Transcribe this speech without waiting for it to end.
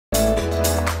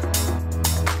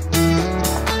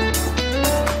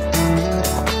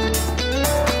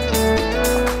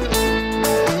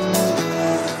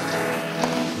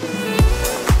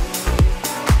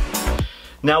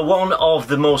Now, one of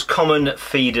the most common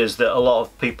feeders that a lot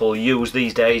of people use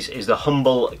these days is the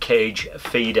humble cage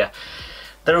feeder.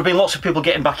 There have been lots of people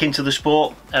getting back into the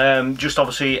sport, just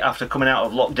obviously after coming out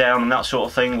of lockdown and that sort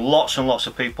of thing. Lots and lots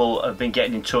of people have been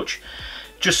getting in touch,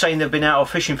 just saying they've been out of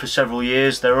fishing for several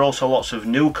years. There are also lots of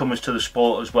newcomers to the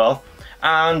sport as well,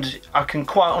 and I can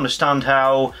quite understand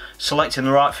how selecting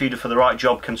the right feeder for the right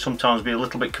job can sometimes be a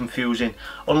little bit confusing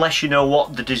unless you know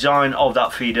what the design of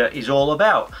that feeder is all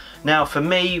about. Now, for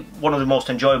me, one of the most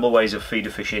enjoyable ways of feeder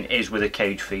fishing is with a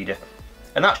cage feeder,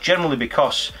 and that's generally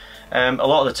because a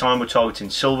lot of the time we're targeting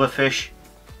silverfish,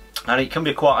 and it can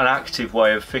be quite an active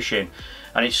way of fishing,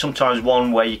 and it's sometimes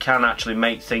one where you can actually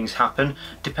make things happen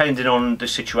depending on the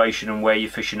situation and where you're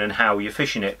fishing and how you're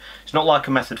fishing it. It's not like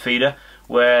a method feeder,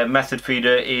 where method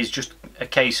feeder is just a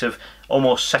case of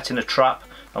almost setting a trap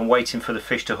and waiting for the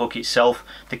fish to hook itself.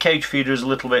 The cage feeder is a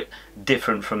little bit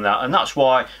different from that, and that's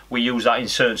why we use that in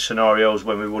certain scenarios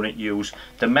when we wouldn't use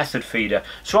the method feeder.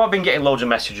 So I've been getting loads of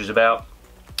messages about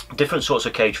different sorts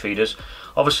of cage feeders.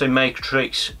 Obviously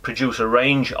Matrix produce a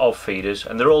range of feeders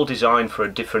and they're all designed for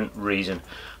a different reason.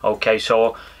 Okay,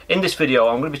 so in this video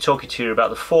I'm going to be talking to you about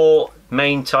the 4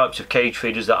 main types of cage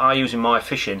feeders that I use in my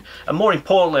fishing, and more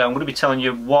importantly I'm going to be telling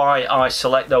you why I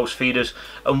select those feeders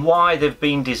and why they've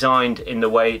been designed in the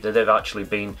way that they've actually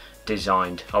been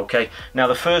designed. Okay, now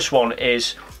the first one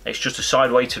is, it's just a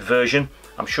side weighted version.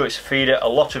 I'm sure it's a feeder a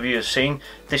lot of you have seen,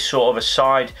 this sort of a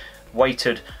side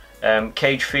weighted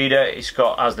cage feeder. It's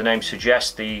got, as the name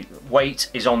suggests, the weight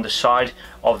is on the side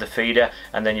of the feeder,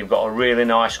 and then you've got a really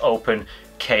nice open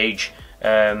cage.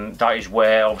 That is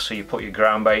where obviously you put your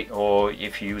ground bait, or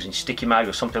if you're using sticky mag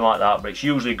or something like that, but it's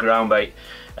usually ground bait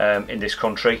in this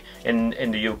country,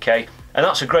 in the UK. And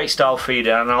that's a great style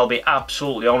feeder, and I'll be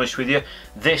absolutely honest with you,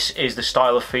 this is the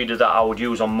style of feeder that I would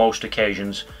use on most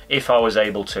occasions if I was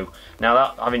able to. Now,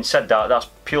 that, having said that, that's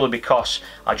purely because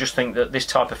I just think that this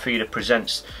type of feeder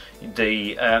presents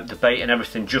the bait and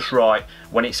everything just right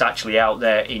when it's actually out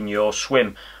there in your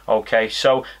swim. Okay,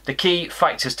 so the key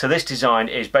factors to this design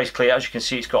is basically, as you can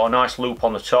see, it's got a nice loop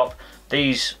on the top.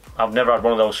 These, I've never had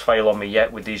one of those fail on me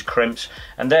yet with these crimps,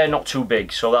 and they're not too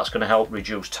big, so that's going to help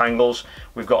reduce tangles.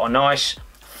 We've got a nice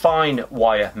fine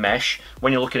wire mesh.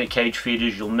 When you're looking at cage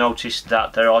feeders, you'll notice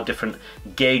that there are different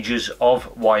gauges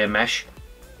of wire mesh,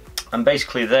 and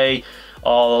basically they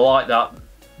are like that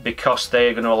because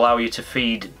they're going to allow you to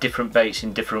feed different baits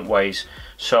in different ways.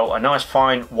 So a nice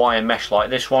fine wire mesh like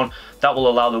this one, that will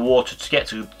allow the water to get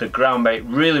to the ground bait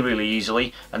really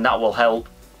easily, and that will help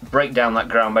break down that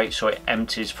ground bait so it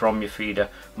empties from your feeder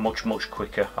much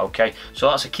quicker. Okay, so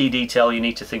that's a key detail you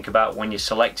need to think about when you're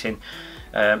selecting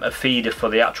a feeder for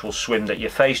the actual swim that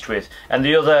you're faced with. And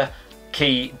the other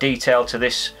key detail to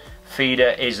this feeder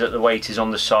is that the weight is on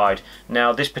the side.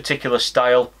 Now, this particular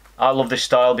style, I love this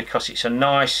style because it's a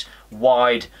nice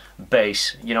wide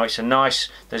base. You know, it's a nice,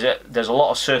 there's a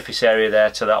lot of surface area there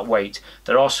to that weight.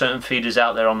 There are certain feeders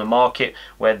out there on the market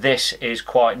where this is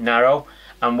quite narrow,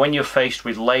 and when you're faced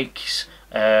with lakes,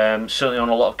 certainly on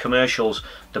a lot of commercials,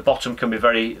 the bottom can be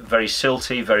very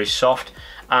silty, very soft,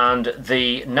 and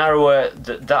the narrower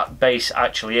that base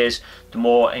actually is, the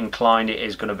more inclined it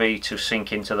is going to be to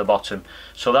sink into the bottom.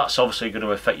 So that's obviously going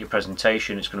to affect your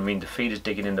presentation. It's going to mean the feeder's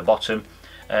digging in the bottom,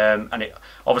 and it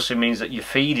obviously means that your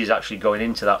feed is actually going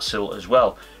into that silt as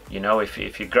well. You know, if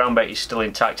your ground bait is still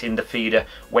intact in the feeder,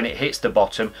 when it hits the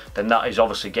bottom, then that is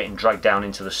obviously getting dragged down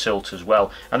into the silt as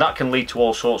well, and that can lead to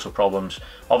all sorts of problems.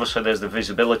 Obviously there's the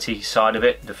visibility side of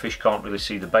it. The fish can't really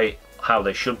see the bait how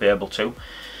they should be able to,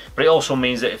 but it also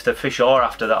means that if the fish are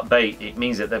after that bait, it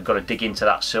means that they've got to dig into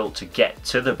that silt to get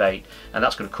to the bait, and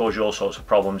that's going to cause you all sorts of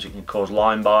problems. It can cause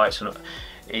line bites, and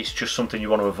it's just something you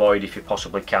want to avoid if you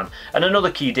possibly can. And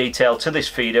another key detail to this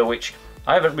feeder, which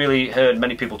I haven't really heard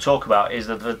many people talk about, is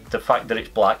the fact that it's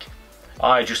black.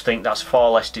 I just think that's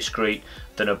far less discreet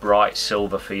than a bright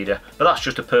silver feeder, but that's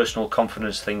just a personal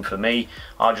confidence thing for me.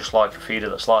 I just like a feeder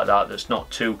that's like that, that's not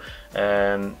too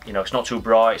you know, it's not too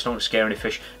bright, it's not going to scare any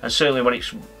fish. And certainly when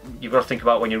it's, you've got to think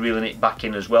about when you're reeling it back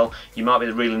in as well. You might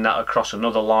be reeling that across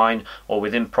another line or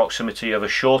within proximity of a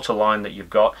shorter line that you've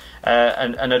got,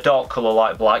 and a dark colour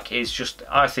like black is just,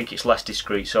 I think it's less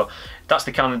discreet. So that's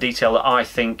the kind of detail that I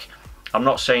think. I'm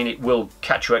not saying it will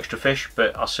catch you extra fish,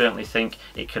 but I certainly think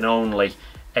it can only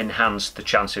enhance the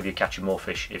chance of you catching more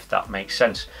fish, if that makes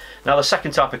sense. Now, the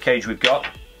second type of cage we've got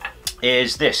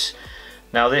is this.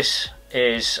 Now, this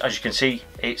is, as you can see,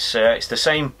 it's the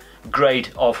same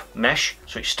grade of mesh,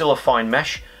 so it's still a fine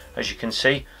mesh, as you can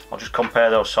see. I'll just compare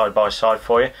those side by side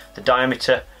for you. The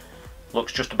diameter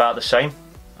looks just about the same.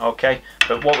 okay.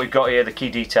 But what we've got here, the key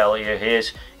detail here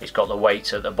is it's got the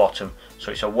weight at the bottom.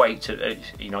 So it's a weighted,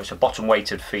 you know, it's a bottom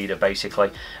weighted feeder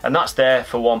basically, and that's there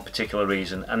for one particular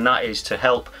reason, and that is to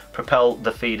help propel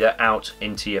the feeder out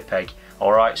into your peg.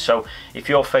 Alright, so if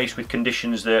you're faced with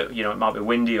conditions that, you know, it might be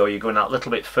windy or you're going out a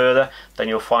little bit further, then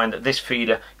you'll find that this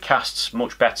feeder casts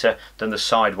much better than the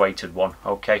side weighted one.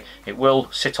 Okay, it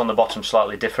will sit on the bottom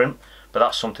slightly different, but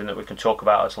that's something that we can talk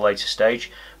about at a later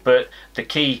stage. But the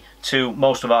key to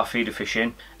most of our feeder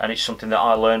fishing, and it's something that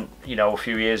I learned, you know, a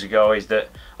few years ago, is that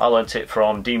I learnt it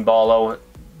from Dean Barlow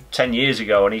 10 years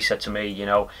ago, and he said to me, you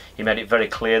know, he made it very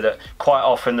clear that quite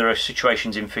often there are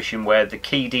situations in fishing where the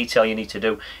key detail you need to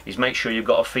do is make sure you've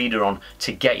got a feeder on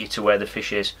to get you to where the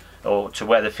fish is, or to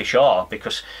where the fish are,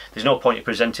 because there's no point in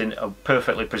presenting a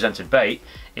perfectly presented bait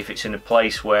if it's in a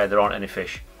place where there aren't any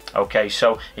fish. Okay,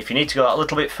 so if you need to go that a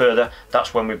little bit further,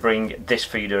 that's when we bring this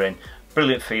feeder in.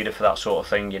 Brilliant feeder for that sort of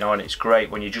thing, you know, and it's great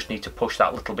when you just need to push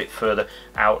that little bit further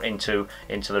out into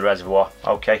the reservoir.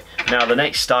 Okay, now the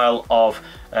next style of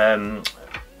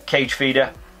cage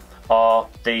feeder are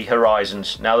the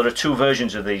Horizons. Now there are two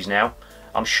versions of these now.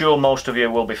 I'm sure most of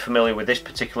you will be familiar with this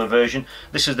particular version.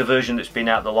 This is the version that's been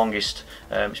out the longest.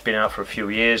 It's been out for a few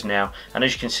years now, and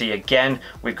as you can see, again,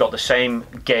 we've got the same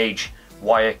gauge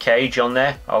wire cage on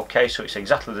there. Okay, so it's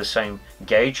exactly the same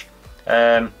gauge.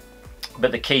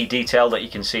 But the key detail that you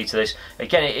can see to this,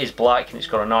 again, it is black and it's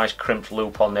got a nice crimped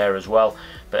loop on there as well,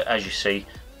 but as you see,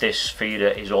 this feeder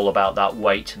is all about that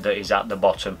weight that is at the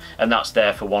bottom, and that's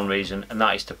there for one reason, and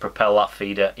that is to propel that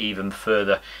feeder even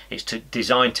further. It's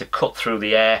designed to cut through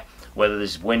the air, whether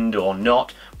there's wind or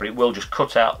not, but it will just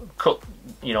cut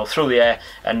you know, through the air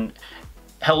and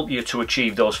help you to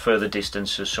achieve those further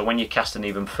distances. So when you're casting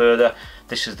even further,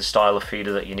 this is the style of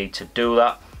feeder that you need to do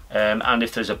that. And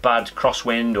if there's a bad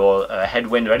crosswind or a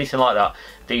headwind or anything like that,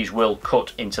 these will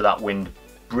cut into that wind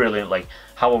brilliantly.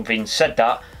 Having said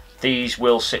that, these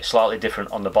will sit slightly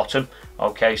different on the bottom.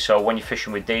 Okay, so when you're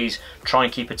fishing with these, try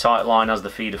and keep a tight line as the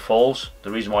feeder falls. The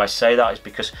reason why I say that is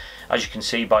because, as you can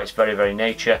see by its very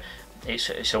nature,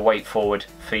 it's a weight forward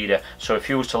feeder. So if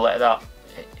you was to let that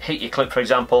hit your clip, for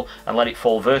example, and let it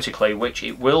fall vertically, which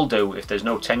it will do if there's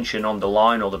no tension on the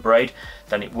line or the braid,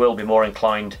 then it will be more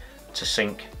inclined to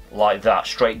sink like that,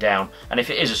 straight down. And if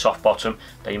it is a soft bottom,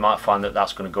 then you might find that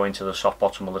that's going to go into the soft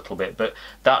bottom a little bit. But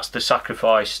that's the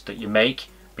sacrifice that you make,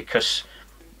 because,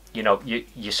 you know,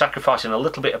 you're sacrificing a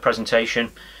little bit of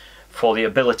presentation for the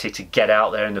ability to get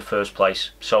out there in the first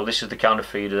place. So this is the kind of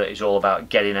feeder that is all about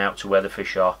getting out to where the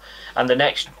fish are. And the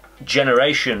next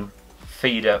generation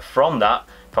feeder from that,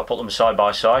 if I put them side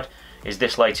by side, is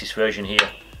this latest version here.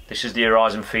 This is the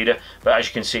Horizon feeder, but as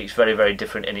you can see, it's very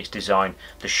different in its design.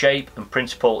 The shape and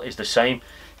principle is the same.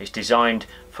 It's designed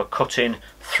for cutting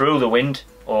through the wind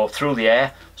or through the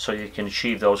air, so you can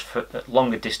achieve those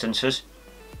longer distances.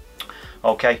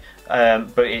 Okay,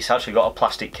 but it's actually got a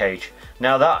plastic cage.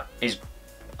 Now that is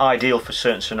ideal for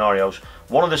certain scenarios.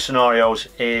 One of the scenarios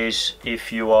is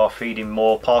if you are feeding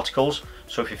more particles.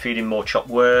 So if you're feeding more chopped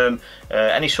worm,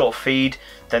 any sort of feed,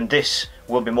 then this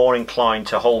will be more inclined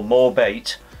to hold more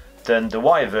bait than the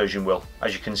wire version will.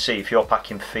 As you can see, if you're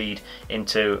packing feed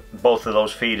into both of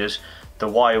those feeders, the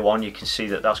wire one, you can see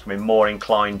that that's going to be more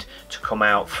inclined to come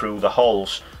out through the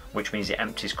holes, which means it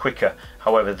empties quicker.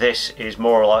 However, this is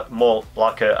more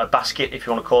like a basket, if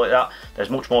you want to call it that.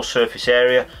 There's much more surface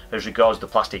area as regards the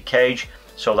plastic cage,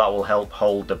 so that will help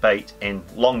hold the bait in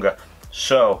longer.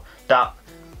 So that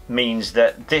means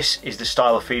that this is the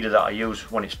style of feeder that I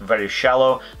use when it's very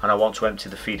shallow and I want to empty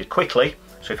the feeder quickly.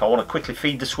 So if I want to quickly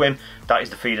feed the swim, that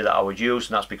is the feeder that I would use,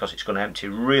 and that's because it's going to empty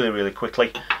really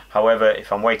quickly. However,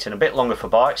 if I'm waiting a bit longer for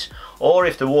bites, or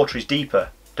if the water is deeper,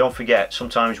 don't forget,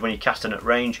 sometimes when you're casting at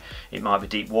range, it might be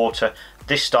deep water.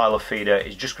 This style of feeder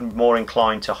is just going to be more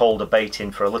inclined to hold the bait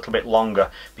in for a little bit longer,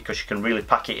 because you can really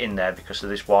pack it in there because of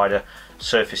this wider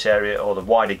surface area or the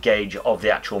wider gauge of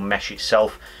the actual mesh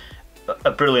itself.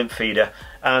 A brilliant feeder.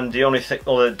 And the only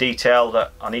other detail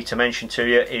that I need to mention to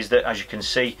you is that, as you can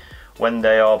see, when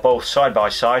they are both side by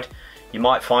side, you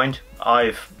might find,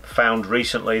 I've found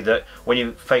recently, that when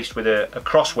you're faced with a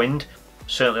crosswind,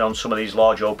 certainly on some of these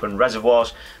large open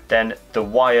reservoirs, then the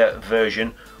wire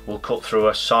version will cut through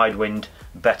a side wind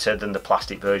better than the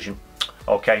plastic version.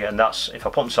 Okay, and that's, if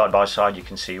I put them side by side, you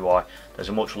can see why. There's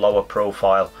a much lower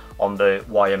profile on the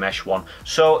wire mesh one.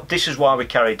 So this is why we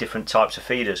carry different types of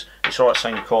feeders. It's alright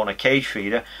saying you're caught on a cage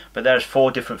feeder, but there's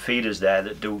 4 different feeders there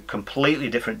that do completely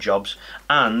different jobs,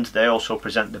 and they also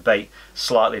present the bait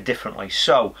slightly differently.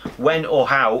 So when or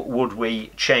how would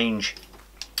we change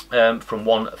from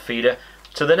one feeder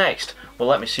to the next? Well,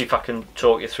 let me see if I can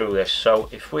talk you through this. So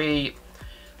if we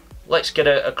let's get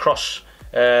a cross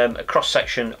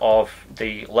section of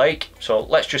the lake. So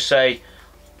let's just say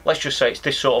it's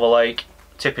this sort of a lake,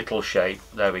 typical shape.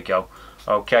 There we go.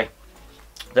 Okay,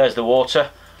 there's the water.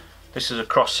 This is a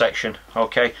cross section.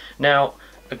 Okay, now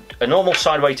a normal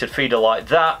side weighted feeder like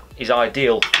that is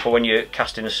ideal for when you're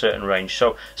casting a certain range.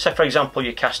 So say for example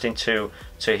you're casting to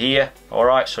here, all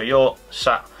right, so you're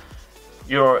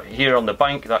here on the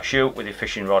bank, that's you with your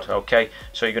fishing rod. Okay,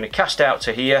 so you're going to cast out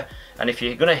to here, and if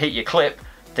you're going to hit your clip,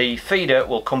 the feeder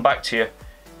will come back to you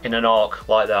in an arc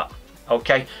like that.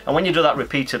 Okay, and when you do that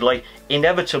repeatedly,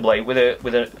 inevitably with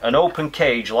an open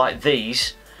cage like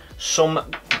these, some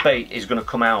bait is going to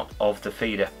come out of the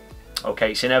feeder.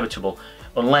 Okay, it's inevitable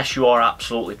unless you are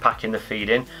absolutely packing the feed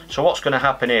in. So what's going to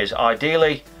happen is,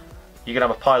 ideally you're going to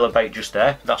have a pile of bait just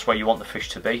there. That's where you want the fish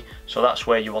to be. So that's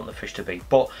where you want the fish to be.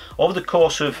 But over the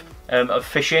course of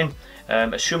fishing,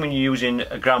 assuming you're using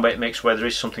a ground bait mix where there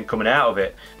is something coming out of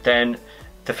it, then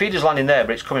the feeder's landing there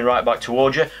but it's coming right back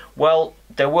towards you. Well,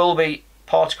 there will be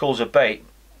particles of bait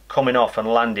coming off and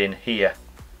landing here.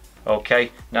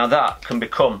 Okay, now that can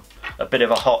become a bit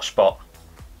of a hot spot.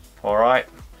 Alright,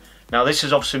 now this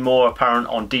is obviously more apparent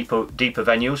on deeper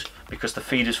venues because the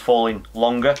feeder's falling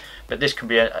longer, but this can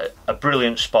be a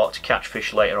brilliant spot to catch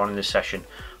fish later on in the session.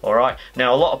 Alright,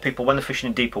 now a lot of people when they're fishing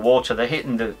in deeper water, they're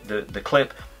hitting the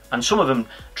clip, and some of them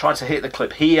try to hit the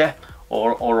clip here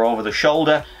or over the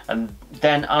shoulder, and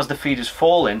then as the feeder's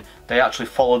falling, they actually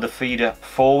follow the feeder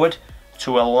forward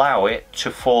to allow it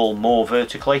to fall more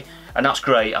vertically. And that's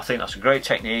great. I think that's a great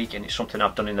technique, and it's something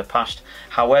I've done in the past.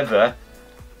 However,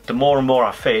 the more and more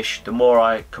I fish, the more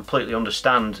I completely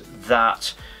understand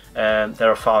that there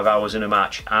are 5 hours in a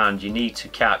match, and you need to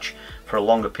catch for a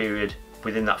longer period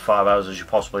within that 5 hours as you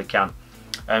possibly can.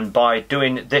 And by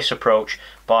doing this approach,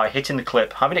 by hitting the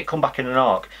clip, having it come back in an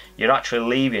arc, you're actually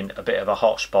leaving a bit of a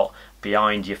hot spot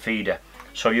behind your feeder.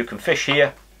 So you can fish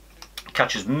here,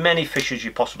 catch as many fish as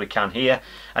you possibly can here,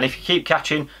 and if you keep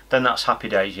catching, then that's happy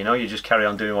days, you know, you just carry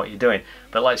on doing what you're doing.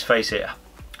 But let's face it,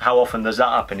 how often does that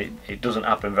happen? It doesn't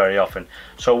happen very often.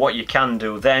 So what you can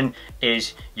do then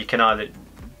is you can either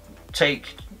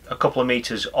take a couple of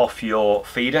meters off your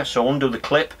feeder, so undo the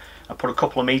clip and put a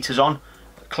couple of meters on,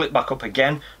 clip back up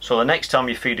again, so the next time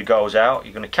your feeder goes out,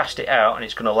 you're going to cast it out and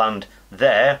it's going to land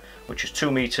there, which is 2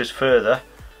 meters further.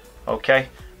 Okay,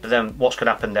 but then what's going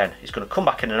to happen then? It's going to come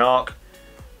back in an arc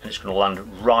and it's going to land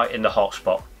right in the hot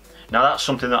spot. Now that's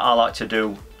something that I like to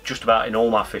do just about in all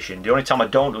my fishing. The only time I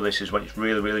don't do this is when it's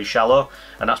really, really shallow,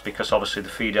 and that's because obviously the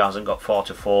feeder hasn't got far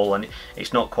to fall and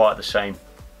it's not quite the same.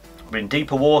 But in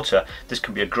deeper water, this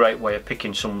can be a great way of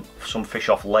picking some fish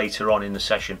off later on in the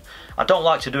session. I don't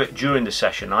like to do it during the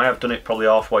session. I have done it probably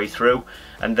halfway through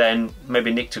and then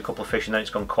maybe nicked a couple of fish and then it's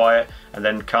gone quiet, and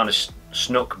then kind of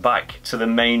snuck back to the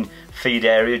main feed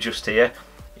area just here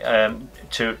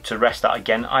to rest that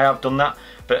again. I have done that,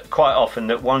 but quite often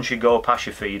that once you go past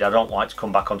your feed, I don't like to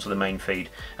come back onto the main feed,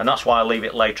 and that's why I leave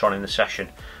it later on in the session.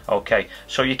 Okay,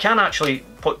 so you can actually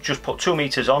just put 2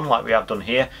 meters on like we have done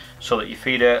here, so that your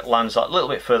feeder lands a little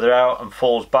bit further out and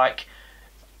falls back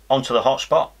onto the hot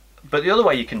spot. But the other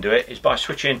way you can do it is by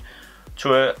switching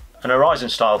to an horizon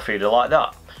style feeder like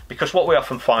that, because what we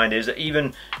often find is that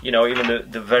even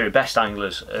the very best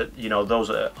anglers, those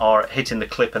that are hitting the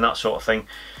clip and that sort of thing,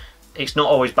 it's not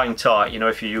always bang tight. You know,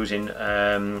 if you're using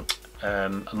a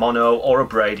mono or a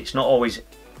braid, it's not always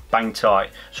bang tight.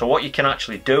 So what you can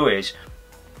actually do is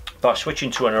by switching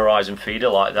to an horizon feeder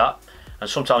like that, and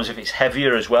sometimes if it's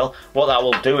heavier as well, what that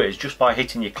will do is just by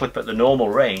hitting your clip at the normal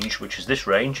range, which is this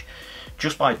range,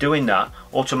 just by doing that,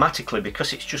 automatically,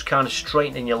 because it's just kind of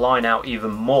straightening your line out even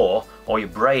more, or your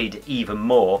braid even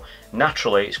more,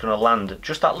 naturally it's going to land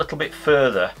just that little bit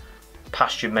further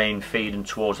past your main feed and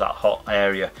towards that hot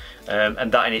area,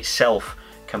 and that in itself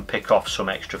can pick off some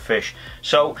extra fish.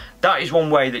 So that is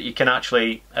one way that you can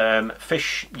actually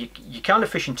fish. You kind of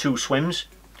fish in 2 swims,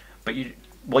 but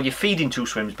you're feeding 2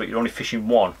 swims, but you're only fishing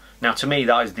 1. Now to me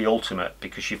that is the ultimate,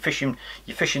 because you're fishing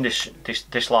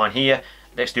this line here.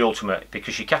 That's the ultimate,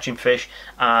 because you're catching fish,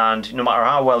 and no matter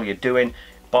how well you're doing,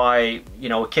 by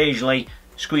occasionally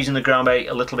squeezing the ground bait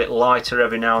a little bit lighter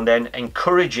every now and then,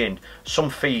 encouraging some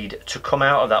feed to come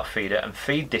out of that feeder and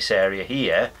feed this area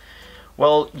here,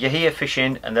 well, you're here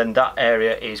fishing, and then that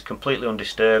area is completely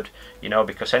undisturbed,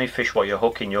 because any fish what you're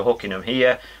hooking them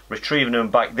here, retrieving them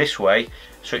back this way,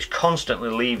 so it's constantly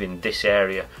leaving this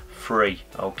area free.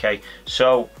 Okay,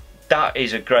 so that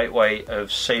is a great way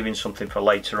of saving something for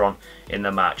later on in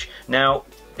the match. Now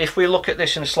if we look at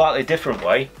this in a slightly different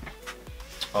way,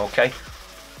 okay,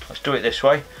 let's do it this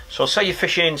way. So say you're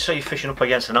fishing up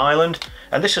against an island,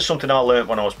 and this is something I learned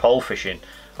when I was pole fishing.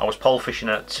 I was pole fishing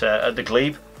at the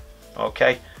Glebe.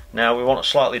 Okay, now we want a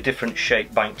slightly different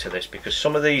shaped bank to this, because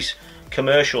some of these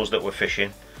commercials that we're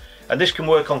fishing, and this can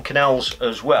work on canals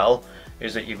as well,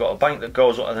 is that you've got a bank that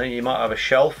goes up and then you might have a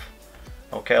shelf.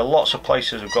 Okay, lots of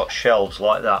places have got shelves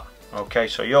like that. Okay,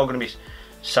 so you're going to be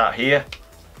sat here.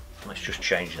 Let's just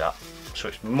change that so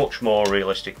it's much more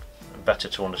realistic and better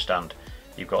to understand.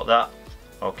 You've got that,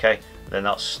 okay, then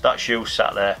that's you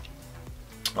sat there.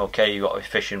 Okay, you've got a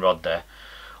fishing rod there.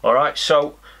 Alright,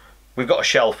 so we've got a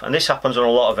shelf, and this happens on a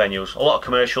lot of venues, a lot of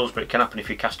commercials, but it can happen if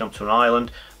you're casting up to an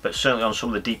island, but certainly on some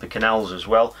of the deeper canals as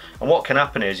well. And what can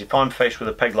happen is, if I'm faced with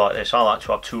a peg like this, I like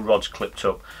to have 2 rods clipped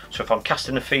up. So if I'm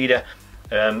casting a feeder,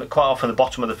 quite often the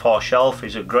bottom of the far shelf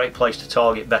is a great place to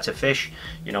target better fish,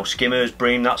 you know, skimmers,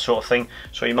 bream, that sort of thing.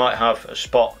 So you might have a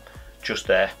spot just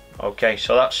there. Okay,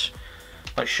 so that's,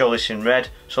 let's show this in red.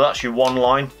 So that's your 1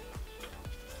 line.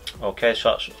 Okay,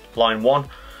 so that's line 1.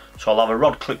 So I'll have a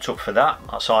rod clipped up for that.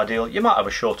 That's ideal. You might have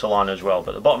a shorter line as well,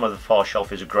 but the bottom of the far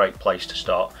shelf is a great place to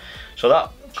start. So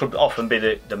that could often be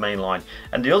the main line,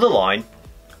 and the other line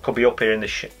could be up here in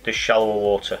this shallower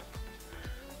water.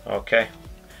 Okay.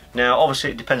 Now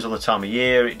obviously it depends on the time of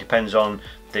year, it depends on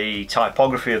the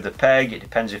typography of the peg, it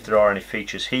depends if there are any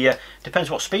features here, it depends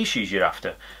what species you're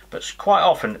after, but quite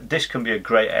often this can be a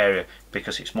great area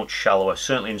because it's much shallower,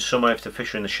 certainly in summer if the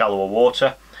fish are in the shallower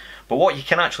water. But what you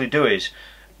can actually do is,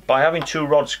 by having 2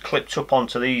 rods clipped up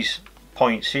onto these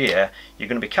points here, you're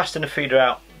going to be casting a feeder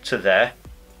out to there,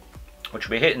 which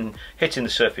will be hitting the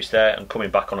surface there and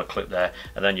coming back on a clip there,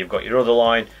 and then you've got your other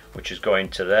line which is going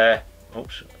to there,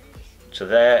 oops, to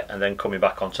there, and then coming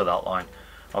back onto that line.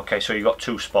 Okay, so you've got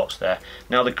 2 spots there.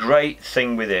 Now the great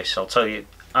thing with this, I'll tell you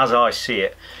as I see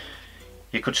it,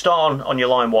 you could start on your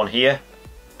line 1 here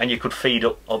and you could feed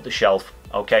up the shelf.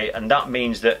 Okay, and that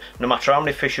means that no matter how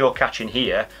many fish you're catching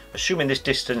here, assuming this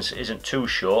distance isn't too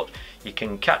short, you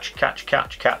can catch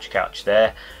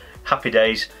there, happy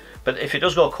days. But if it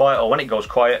does go quiet, or when it goes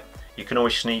quiet, you can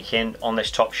always sneak in on this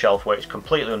top shelf where it's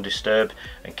completely undisturbed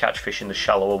and catch fish in the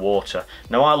shallower water.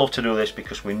 Now I love to do this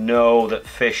because we know that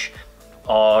fish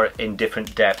are in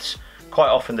different depths. Quite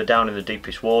often they're down in the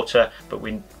deepest water, but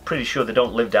we're pretty sure they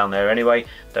don't live down there anyway.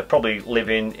 They're probably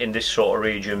living in this sort of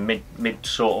region, mid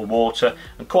sort of water,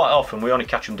 and quite often we only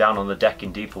catch them down on the deck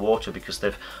in deeper water because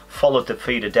they've followed the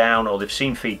feeder down, or they've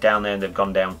seen feed down there and they've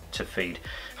gone down to feed.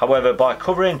 However, by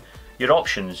covering your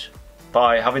options,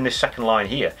 by having this second line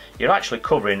here, you're actually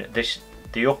covering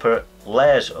the upper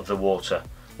layers of the water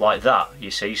like that,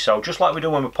 you see. So just like we do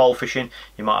when we're pole fishing,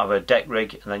 you might have a deck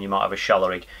rig and then you might have a shallow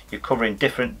rig. You're covering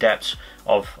different depths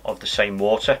of the same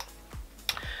water.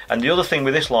 And the other thing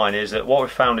with this line is that what we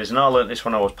found is, and I learnt this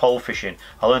when I was pole fishing,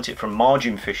 I learnt it from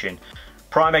margin fishing.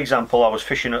 Prime example, I was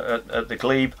fishing at the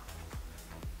Glebe,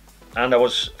 and I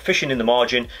was fishing in the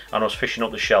margin and I was fishing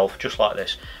up the shelf just like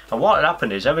this. And what had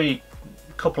happened is, every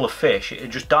couple of fish, it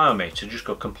would just die on me to just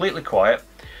go completely quiet.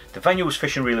 The venue was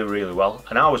fishing really well,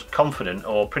 and I was confident,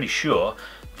 or pretty sure,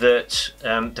 that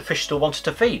the fish still wanted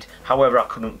to feed. However, I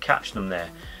couldn't catch them there.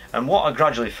 And what I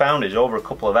gradually found is, over a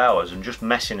couple of hours and just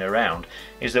messing around,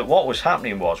 is that what was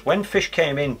happening was, when fish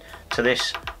came in to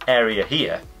this area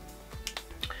here,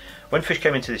 they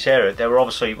were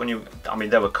obviously,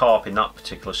 there were carp in that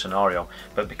particular scenario,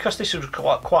 but because this was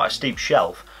quite a steep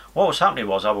shelf, what was happening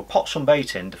was, I would pop some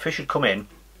bait in, the fish would come in,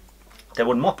 they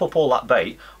would mop up all that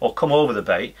bait or come over the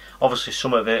bait. Obviously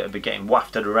some of it would be getting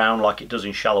wafted around like it does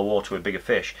in shallow water with bigger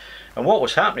fish, and what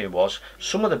was happening was,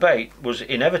 some of the bait was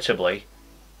inevitably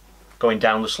going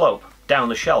down the slope, down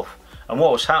the shelf, and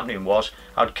what was happening was,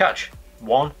 I'd catch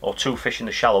 1 or 2 fish in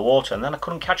the shallow water and then I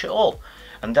couldn't catch it all.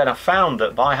 And then I found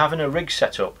that by having a rig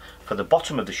set up for the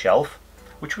bottom of the shelf,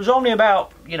 which was only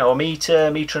about, a metre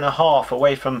and a half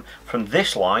away from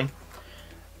this line,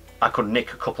 I could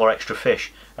nick a couple of extra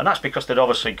fish. And that's because they'd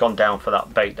obviously gone down for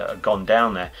that bait that had gone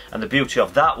down there. And the beauty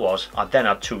of that was, I then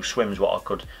had 2 swims what I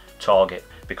could target.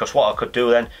 Because what I could do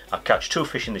then, I'd catch 2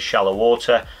 fish in the shallow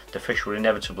water, the fish would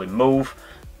inevitably move,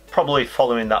 probably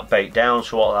following that bait down.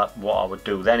 So what I would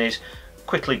do then is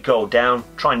quickly go down,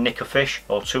 try and nick a fish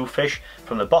or 2 fish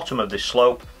from the bottom of this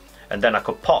slope, and then I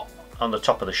could pop on the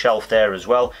top of the shelf there as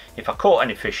well. If I caught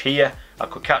any fish here, I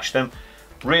could catch them,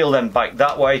 reel them back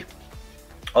that way,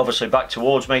 obviously back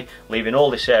towards me, leaving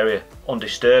all this area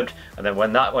undisturbed, and then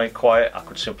when that went quiet, I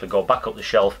could simply go back up the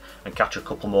shelf and catch a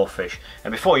couple more fish.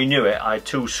 And before you knew it, I had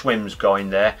 2 swims going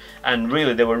there, and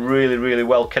really they were really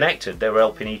well connected. They were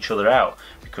helping each other out,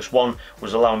 because one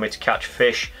was allowing me to catch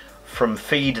fish from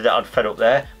feed that I'd fed up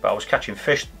there, but I was catching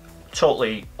fish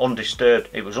totally undisturbed.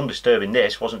 It was undisturbing,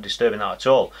 this wasn't disturbing that at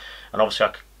all. And obviously I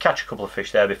could catch a couple of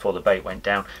fish there before the bait went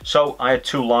down. So I had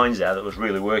 2 lines there that was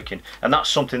really working, and that's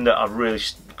something that I've really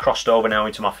crossed over now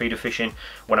into my feeder fishing.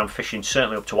 When I'm fishing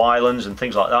certainly up to islands and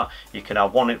things like that, you can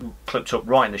have one clipped up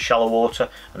right in the shallow water,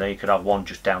 and then you could have one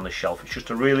just down the shelf. It's just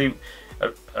a really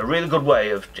good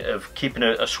way of keeping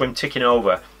a swim ticking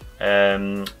over,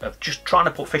 of just trying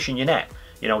to put fish in your net.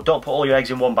 You know, don't put all your eggs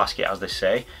in one basket, as they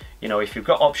say. You know, if you've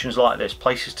got options like this,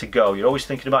 places to go, you're always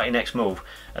thinking about your next move,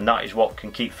 and that is what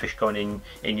can keep fish going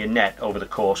in your net over the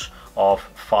course of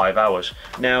 5 hours.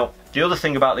 Now, the other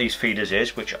thing about these feeders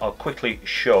is, which I'll quickly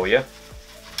show you,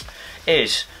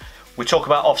 is we talk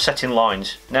about offsetting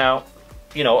lines. Now,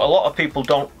 you know, a lot of people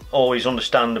don't always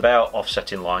understand about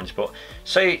offsetting lines, but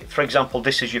say, for example,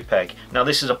 this is your peg. Now,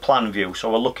 this is a plan view,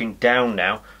 so we're looking down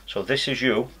now. So this is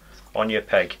you on your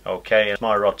peg, okay, and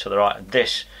my rod to the right, and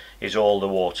this is all the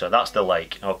water, that's the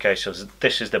lake, okay, so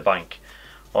this is the bank.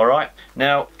 Alright,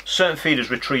 now certain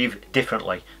feeders retrieve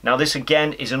differently. Now this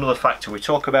again is another factor. We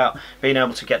talk about being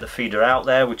able to get the feeder out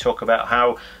there, we talk about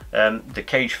how the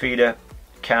cage feeder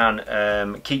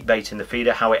can keep bait in the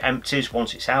feeder, how it empties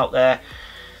once it's out there.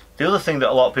 The other thing that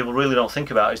a lot of people really don't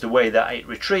think about is the way that it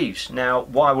retrieves. Now,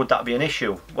 why would that be an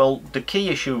issue? Well, the key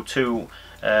issue to,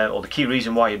 or the key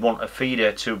reason why you'd want a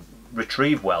feeder to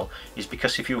retrieve well is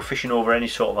because if you were fishing over any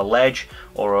sort of a ledge,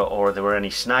 or there were any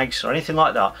snags or anything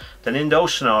like that, then in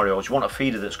those scenarios you want a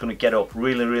feeder that's going to get up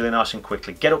really nice and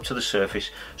quickly, get up to the surface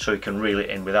so you can reel it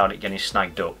in without it getting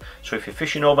snagged up. So if you're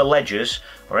fishing over ledges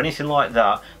or anything like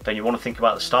that, then you want to think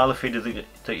about the style of feeder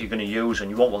that you're going to use,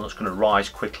 and you want one that's going to rise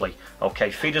quickly.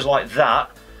 Okay, feeders like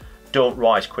that don't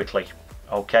rise quickly,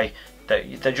 okay,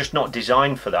 they're just not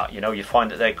designed for that. You know, you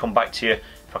find that they come back to you,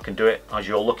 if I can do it as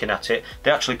you're looking at it,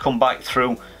 they actually come back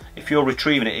through, if you're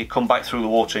retrieving it, come back through the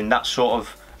water in that sort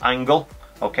of angle,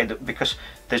 okay, because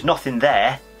there's nothing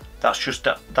there, that's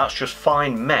just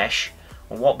fine mesh.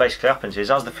 And what basically happens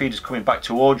is, as the feeder's coming back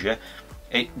towards you,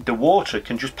 the water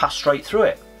can just pass straight through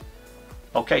it.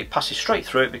 Okay, it passes straight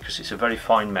through it because it's a very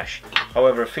fine mesh.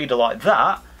 However, a feeder like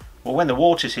that, well, when the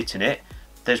water's hitting it,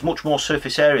 there's much more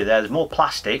surface area there, there's more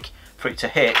plastic for it to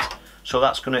hit, so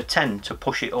that's going to tend to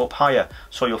push it up higher.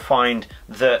 So you'll find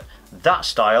that that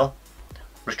style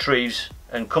retrieves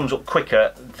and comes up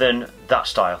quicker than that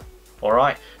style.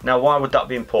 Alright, now why would that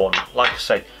be important? Like I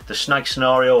say, the snag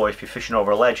scenario, or if you're fishing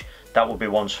over a ledge, that would be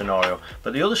one scenario.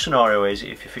 But the other scenario is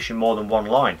if you're fishing more than one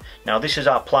line. Now this is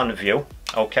our plan view,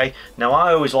 okay. Now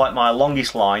I always like my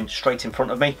longest line straight in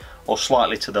front of me or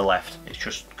slightly to the left. It's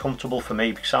just comfortable for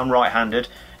me because I'm right-handed.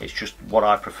 It's just what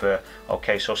I prefer.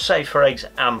 Okay, so say for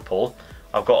example,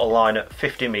 I've got a line at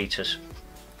 50 meters.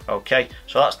 Okay,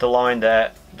 so that's the line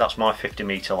there, that's my 50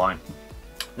 meter line.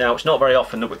 Now, it's not very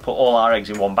often that we put all our eggs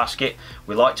in one basket.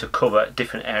 We like to cover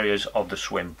different areas of the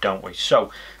swim, don't we? So,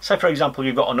 say for example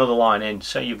you've got another line in,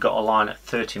 say you've got a line at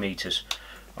 30 meters.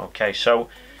 Okay, so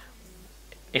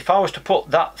if I was to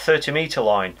put that 30 meter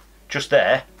line just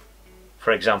there,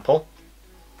 for example,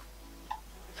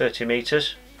 30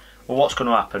 meters, well, what's going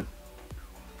to happen?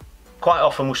 Quite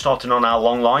often we're starting on our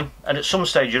long line, and at some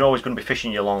stage you're always going to be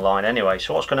fishing your long line anyway.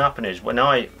 So what's going to happen is,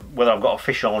 whether I've got a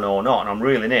fish on or not and I'm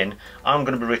reeling in, I'm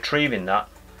going to be retrieving that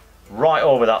right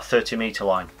over that 30 meter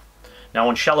line. Now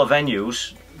on shallow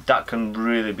venues that can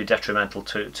really be detrimental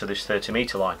to this 30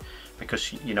 meter line,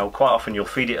 because you know, quite often you'll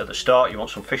feed it at the start, you want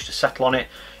some fish to settle on it,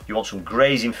 you want some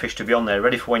grazing fish to be on there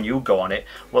ready for when you go on it.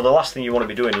 Well, the last thing you want to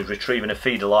be doing is retrieving a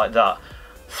feeder like that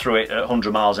through it at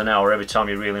 100 miles an hour every time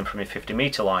you're reeling from your 50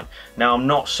 meter line. Now, I'm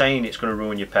not saying it's going to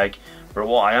ruin your peg, but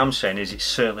what I am saying is it's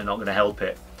certainly not going to help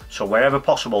it. So wherever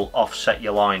possible, offset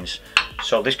your lines.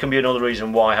 So this can be another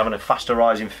reason why having a faster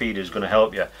rising feeder is going to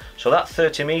help you. So that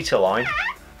 30 meter line,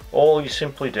 all you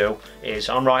simply do is,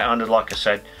 I'm right-handed like I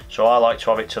said, so I like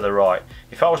to have it to the right.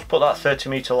 If I was to put that 30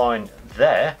 meter line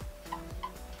there,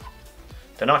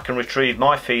 then I can retrieve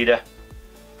my feeder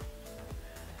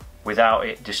without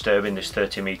it disturbing this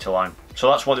 30 meter line. So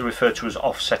that's what they refer to as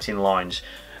offsetting lines.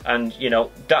 And you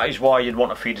know, that is why you'd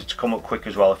want a feeder to come up quick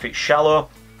as well. If it's shallow,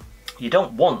 you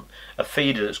don't want a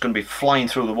feeder that's going to be flying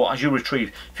through the water as you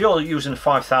retrieve. If you're using a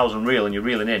 5,000 reel and you're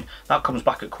reeling in, that comes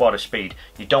back at quite a speed.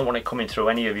 You don't want it coming through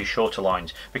any of your shorter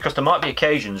lines, because there might be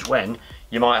occasions when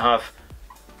you might have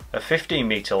a 15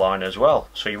 meter line as well,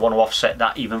 so you want to offset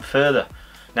that even further.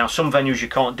 Now, some venues you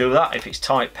can't do that. If it's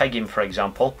tight pegging, for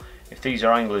example, if these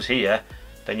are anglers here,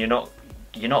 then you're not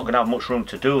going to have much room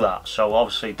to do that. So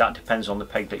obviously that depends on the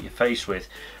peg that you're faced with.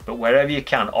 But wherever you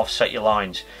can, offset your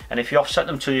lines. And if you offset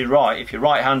them to your right, if you're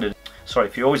right-handed, sorry,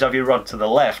 if you always have your rod to the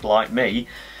left like me,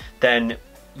 then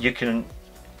you can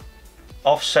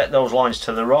offset those lines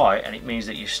to the right, and it means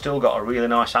that you've still got a really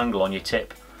nice angle on your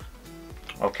tip.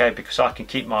 Okay, because I can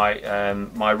keep my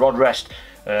my rod rest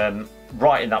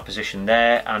right in that position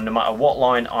there, and no matter what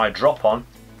line I drop on,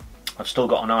 I've still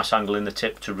got a nice angle in the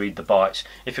tip to read the bites.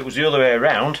 If it was the other way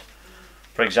around,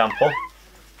 for example,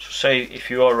 so say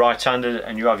if you are right-handed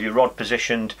and you have your rod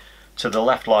positioned to the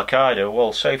left like I do,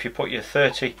 well, say if you put your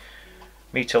 30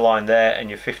 meter line there and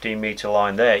your 15 meter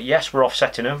line there, yes, we're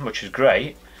offsetting them, which is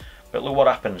great, but look what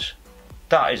happens.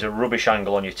 That is a rubbish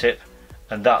angle on your tip,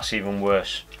 and that's even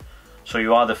worse. So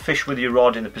you either fish with your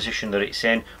rod in the position that it's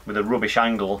in with a rubbish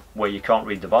angle where you can't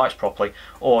read the bites properly,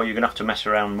 or you're going to have to mess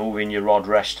around moving your rod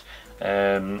rest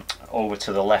over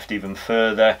to the left even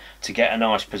further to get a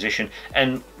nice position.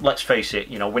 And let's face it,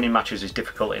 you know, winning matches is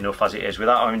difficult enough as it is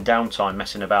without having downtime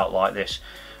messing about like this.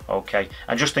 Okay,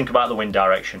 and just think about the wind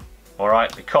direction,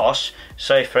 alright, because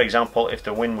say for example if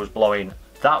the wind was blowing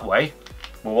that way,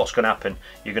 well, what's going to happen?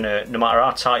 You're going to, no matter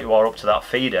how tight you are up to that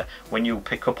feeder, when you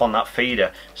pick up on that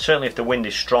feeder, certainly if the wind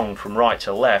is strong from right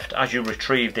to left, as you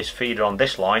retrieve this feeder on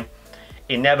this line,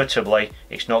 inevitably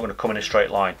it's not going to come in a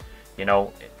straight line. You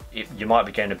know, you might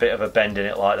be getting a bit of a bend in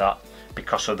it like that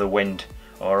because of the wind.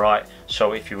 Alright,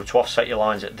 so if you were to offset your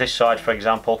lines at this side, for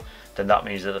example, then that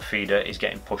means that the feeder is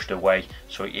getting pushed away.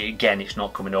 So again, it's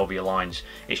not coming over your lines.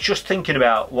 It's just thinking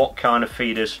about what kind of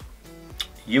feeders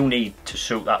you need to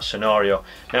suit that scenario.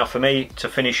 Now for me, to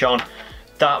finish on,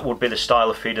 that would be the style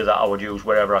of feeder that I would use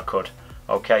wherever I could.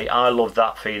 Okay, I love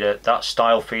that feeder, that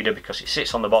style feeder, because it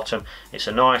sits on the bottom. It's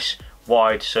a nice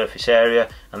wide surface area,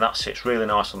 and that sits really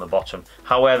nice on the bottom.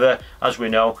 However, as we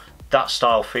know, that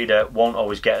style feeder won't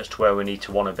always get us to where we need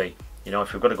to want to be. You know,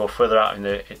 if we've got to go further out in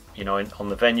the, you know, on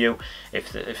the venue,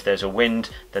 if there's a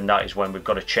wind, then that is when we've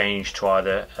got to change to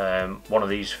either one of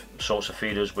these sorts of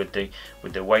feeders with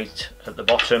the weight at the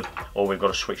bottom, or we've got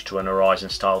to switch to an horizon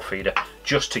style feeder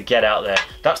just to get out there.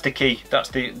 That's the key. That's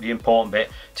the important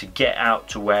bit, to get out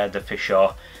to where the fish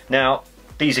are. Now,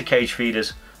 these are cage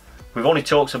feeders. We've only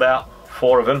talked about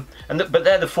 4 of them, but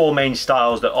they're the 4 main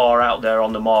styles that are out there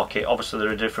on the market. Obviously there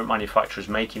are different manufacturers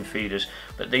making feeders,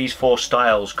 but these 4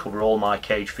 styles cover all my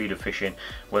cage feeder fishing,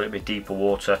 whether it be deeper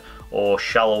water or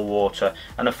shallow water.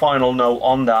 And a final note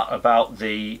on that about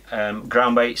the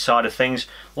ground bait side of things,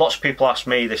 lots of people ask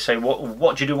me, they say,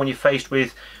 what do you do when you're faced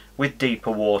with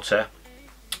deeper water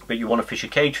but you want to fish a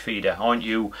cage feeder? Aren't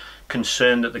you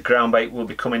concerned that the ground bait will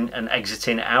be coming and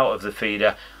exiting out of the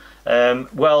feeder?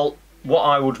 Well, what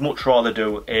I would much rather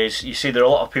do is, you see there are a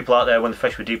lot of people out there when they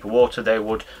fish with deeper water, they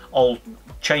would all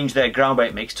change their ground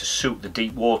bait mix to suit the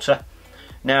deep water.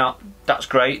 Now that's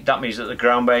great, that means that the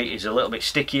ground bait is a little bit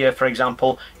stickier, for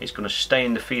example, it's going to stay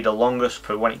in the feeder longest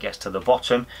for when it gets to the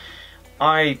bottom.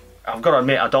 I've got to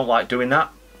admit I don't like doing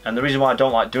that, and the reason why I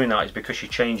don't like doing that is because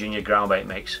you're changing your ground bait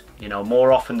mix. You know,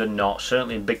 more often than not,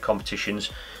 certainly in big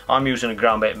competitions, I'm using a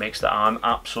ground bait mix that I'm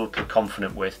absolutely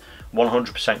confident with,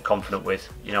 100% confident with,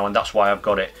 you know, and that's why I've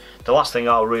got it. The last thing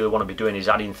I really want to be doing is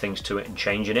adding things to it and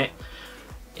changing it.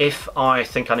 If I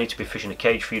think I need to be fishing a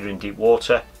cage feeder in deep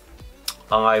water,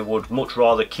 I would much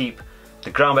rather keep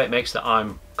the ground bait mix that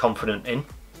I'm confident in.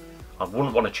 I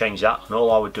wouldn't want to change that, and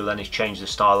all I would do then is change the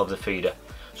style of the feeder.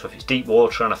 So if it's deep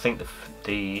water and I think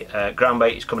the ground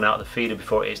bait is coming out of the feeder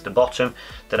before it hits the bottom,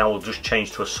 then I will just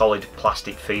change to a solid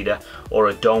plastic feeder or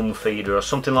a dome feeder or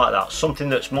something like that, something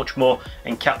that's much more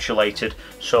encapsulated,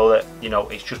 so that, you know,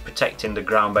 it's just protecting the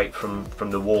ground bait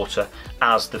from the water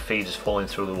as the feeder's falling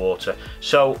through the water.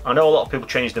 So I know a lot of people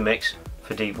change the mix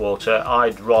for deep water.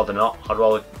 I'd rather not. I'd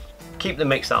rather keep the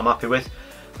mix that I'm happy with,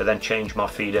 but then change my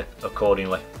feeder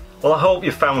accordingly. Well, I hope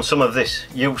you found some of this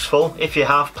useful. If you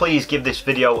have, please give this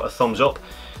video a thumbs up.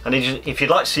 And if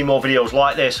you'd like to see more videos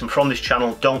like this and from this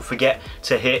channel, don't forget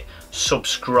to hit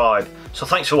subscribe. So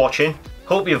thanks for watching.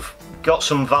 Hope you've got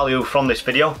some value from this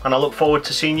video, and I look forward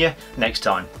to seeing you next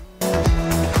time.